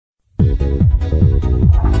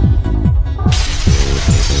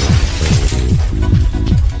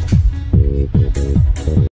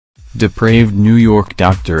Depraved New York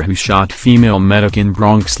doctor who shot female medic in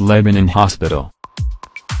Bronx-Lebanon Hospital.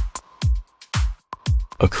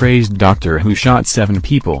 A crazed doctor who shot 7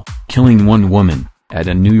 people, killing 1 woman, at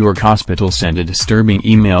a New York hospital sent a disturbing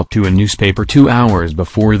email to a newspaper 2 hours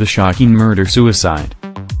before the shocking murder-suicide.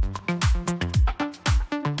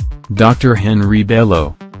 Dr. Henry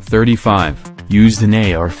Bello, 35, used an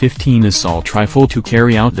AR-15 assault rifle to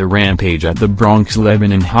carry out the rampage at the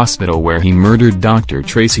Bronx-Lebanon Hospital where he murdered Dr.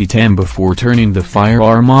 Tracy Tam before turning the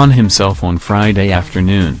firearm on himself on Friday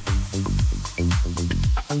afternoon.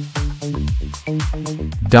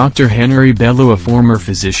 Dr. Henry Bello, a former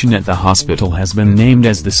physician at the hospital, has been named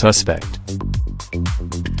as the suspect.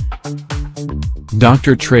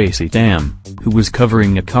 Dr. Tracy Tam, who was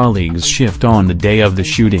covering a colleague's shift on the day of the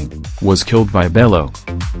shooting, was killed by Bello.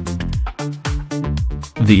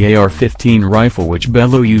 The AR-15 rifle which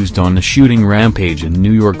Bello used on the shooting rampage in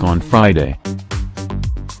New York on Friday.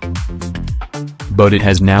 But it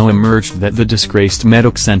has now emerged that the disgraced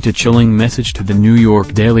medic sent a chilling message to the New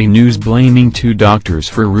York Daily News blaming 2 doctors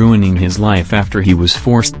for ruining his life after he was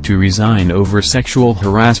forced to resign over sexual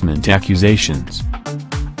harassment accusations.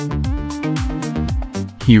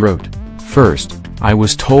 He wrote, "First, I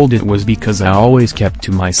was told it was because I always kept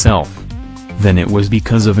to myself. Then it was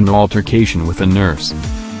because of an altercation with a nurse."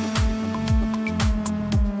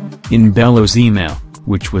 In Bello's email,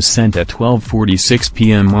 which was sent at 12:46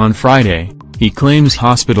 p.m. on Friday, he claims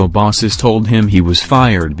hospital bosses told him he was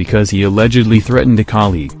fired because he allegedly threatened a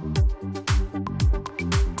colleague.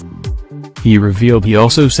 He revealed he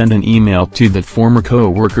also sent an email to that former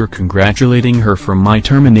co-worker congratulating her for my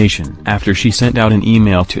termination after she sent out an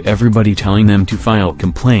email to everybody telling them to file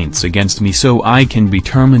complaints against me so I can be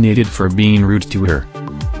terminated for being rude to her.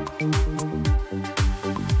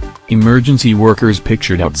 Emergency workers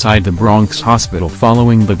pictured outside the Bronx hospital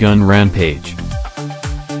following the gun rampage.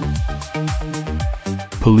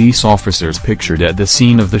 Police officers pictured at the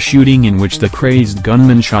scene of the shooting in which the crazed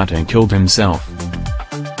gunman shot and killed himself.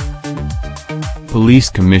 Police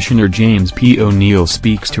Commissioner James P. O'Neill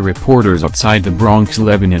speaks to reporters outside the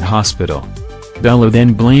Bronx-Lebanon Hospital. Bello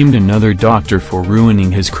then blamed another doctor for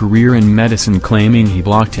ruining his career in medicine, claiming he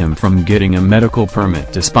blocked him from getting a medical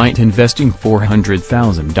permit despite investing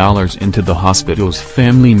 $400,000 into the hospital's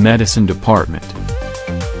family medicine department.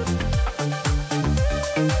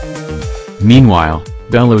 Meanwhile,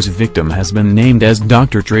 Bello's victim has been named as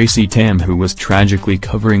Dr. Tracy Tam, who was tragically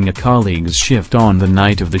covering a colleague's shift on the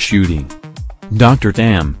night of the shooting. Dr.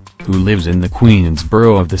 Tam, who lives in the Queens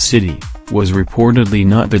borough of the city, was reportedly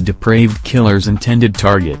not the depraved killer's intended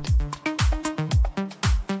target.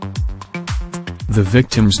 The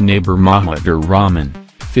victim's neighbor Mahler Rahman,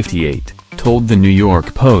 58, told the New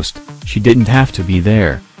York Post, "She didn't have to be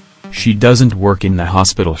there. She doesn't work in the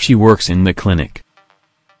hospital, she works in the clinic."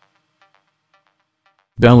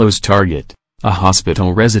 Bello's target, a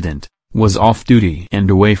hospital resident, was off-duty and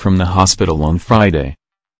away from the hospital on Friday.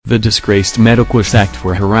 The disgraced medic was sacked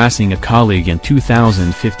for harassing a colleague in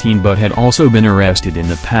 2015 but had also been arrested in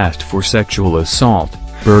the past for sexual assault,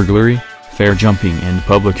 burglary, fare jumping and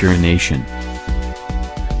public urination.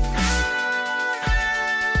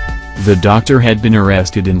 The doctor had been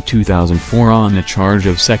arrested in 2004 on a charge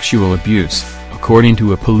of sexual abuse, according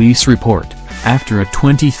to a police report, after a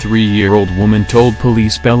 23-year-old woman told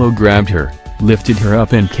police Bello grabbed her, lifted her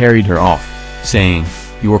up and carried her off, saying,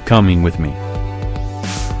 "You're coming with me."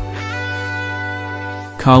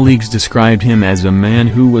 Colleagues described him as a man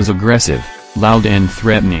who was aggressive, loud and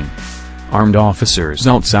threatening. Armed officers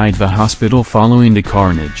outside the hospital following the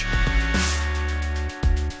carnage.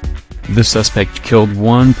 The suspect killed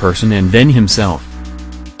 1 person and then himself.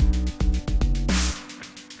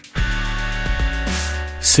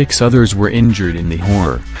 6 others were injured in the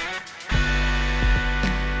horror.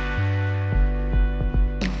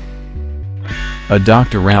 A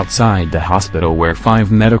doctor outside the hospital where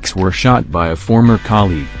 5 medics were shot by a former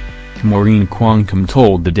colleague, Maureen Quancombe,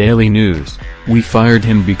 told the Daily News, "We fired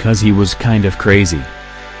him because he was kind of crazy.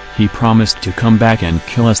 He promised to come back and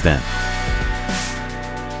kill us then."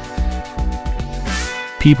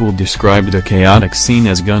 People described a chaotic scene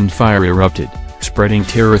as gunfire erupted, spreading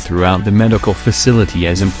terror throughout the medical facility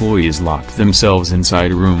as employees locked themselves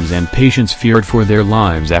inside rooms and patients feared for their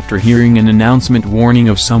lives after hearing an announcement warning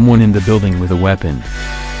of someone in the building with a weapon.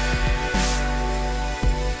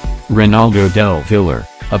 Ronaldo Del Villar,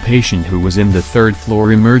 a patient who was in the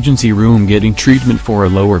 3rd-floor emergency room getting treatment for a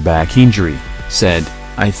lower back injury, said,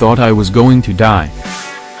 "I thought I was going to die."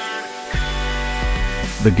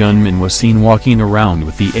 The gunman was seen walking around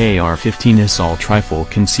with the AR-15 assault rifle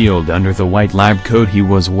concealed under the white lab coat he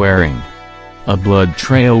was wearing. A blood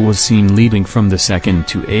trail was seen leading from the 2nd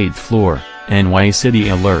to 8th floor, NY City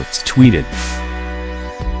Alerts tweeted.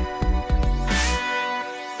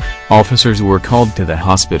 Officers were called to the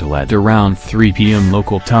hospital at around 3 p.m.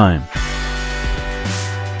 local time.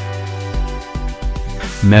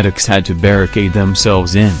 Medics had to barricade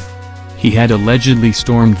themselves in. He had allegedly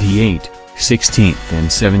stormed the 8th, 16th and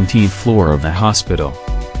 17th floor of the hospital.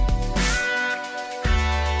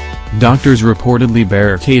 Doctors reportedly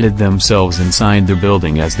barricaded themselves inside the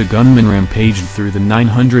building as the gunman rampaged through the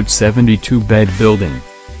 972-bed building.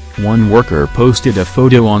 One worker posted a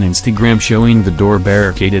photo on Instagram showing the door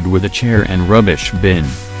barricaded with a chair and rubbish bin.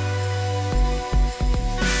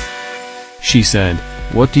 She said,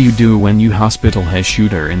 "What do you do when your hospital has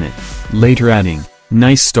shooter in it?" Later adding,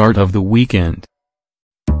 "Nice start of the weekend."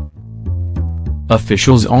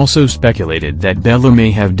 Officials also speculated that Bello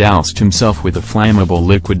may have doused himself with a flammable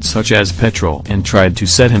liquid such as petrol and tried to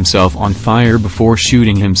set himself on fire before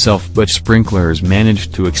shooting himself, but sprinklers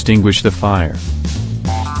managed to extinguish the fire.